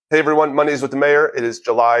Hey everyone, Mondays with the Mayor. It is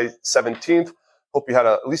July 17th. Hope you had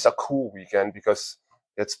at least a cool weekend because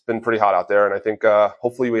it's been pretty hot out there. And I think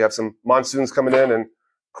hopefully we have some monsoons coming in and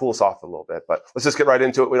cool us off a little bit. But let's just get right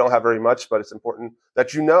into it. We don't have very much, but it's important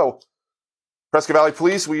that you know. Prescott Valley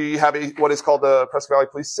Police, we have what is called the Prescott Valley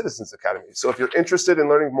Police Citizens Academy. So if you're interested in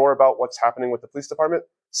learning more about what's happening with the police department,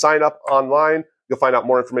 sign up online. You'll find out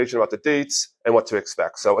more information about the dates and what to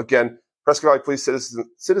expect. So again, Prescott Valley Police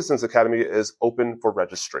Citizens Academy is open for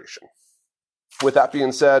registration. With that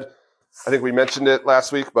being said, I think we mentioned it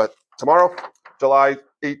last week, but tomorrow, July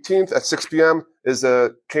 18th at 6 p.m. is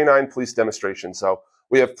a K-9 police demonstration. So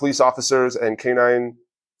we have police officers and K-9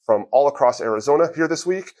 from all across Arizona here this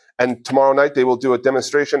week. And tomorrow night, they will do a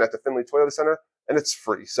demonstration at the Findlay Toyota Center, and it's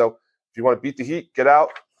free. So if you want to beat the heat, get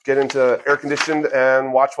out, get into air-conditioned,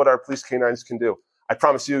 and watch what our police K-9s can do. I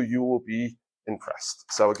promise you, you will be impressed.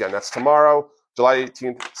 So again, that's tomorrow, July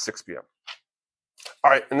 18th, 6 p.m.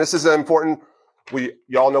 All right, and this is important.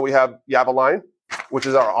 Y'all know we have Yavaline, which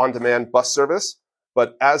is our on-demand bus service.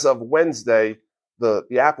 But as of Wednesday, the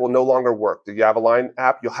app will no longer work. The Yavaline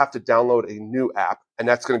app, you'll have to download a new app, and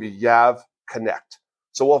that's going to be Yav Connect.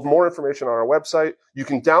 So we'll have more information on our website. You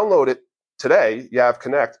can download it today, Yav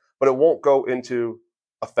Connect, but it won't go into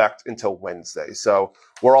effect until Wednesday. So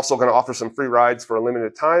we're also going to offer some free rides for a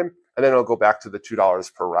limited time, and then it'll go back to the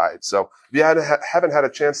 $2 per ride. So if you haven't had a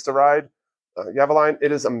chance to ride Yavaline,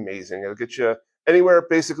 it is amazing. It'll get you anywhere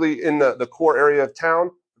basically in the core area of town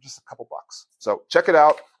for just a couple bucks. So check it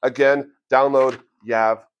out. Again, download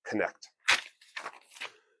Yav Connect.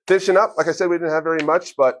 Finishing up, like I said, we didn't have very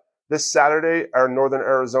much, but this Saturday, our Northern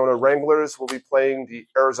Arizona Wranglers will be playing the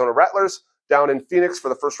Arizona Rattlers down in Phoenix for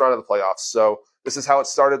the first round of the playoffs. So this is how it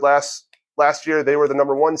started last year. They were the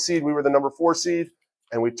number 1 seed. We were the number 4 seed.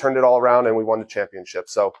 And we turned it all around and we won the championship.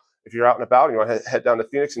 So if you're out and about and you want to head down to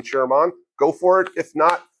Phoenix and cheer them on, go for it. If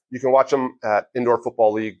not, you can watch them at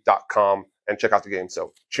indoorfootballleague.com and check out the game.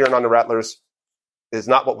 So cheering on the Rattlers is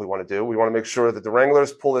not what we want to do. We want to make sure that the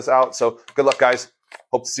Wranglers pull this out. So good luck, guys.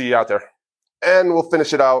 Hope to see you out there. And we'll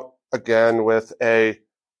finish it out again with a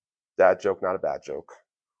dad joke, not a bad joke.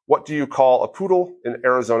 What do you call a poodle in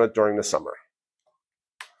Arizona during the summer?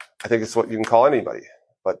 I think it's what you can call anybody,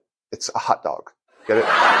 but it's a hot dog. Get it?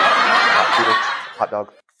 Hot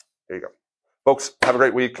dog. There you go. Folks, have a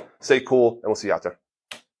great week. Stay cool, and we'll see you out there.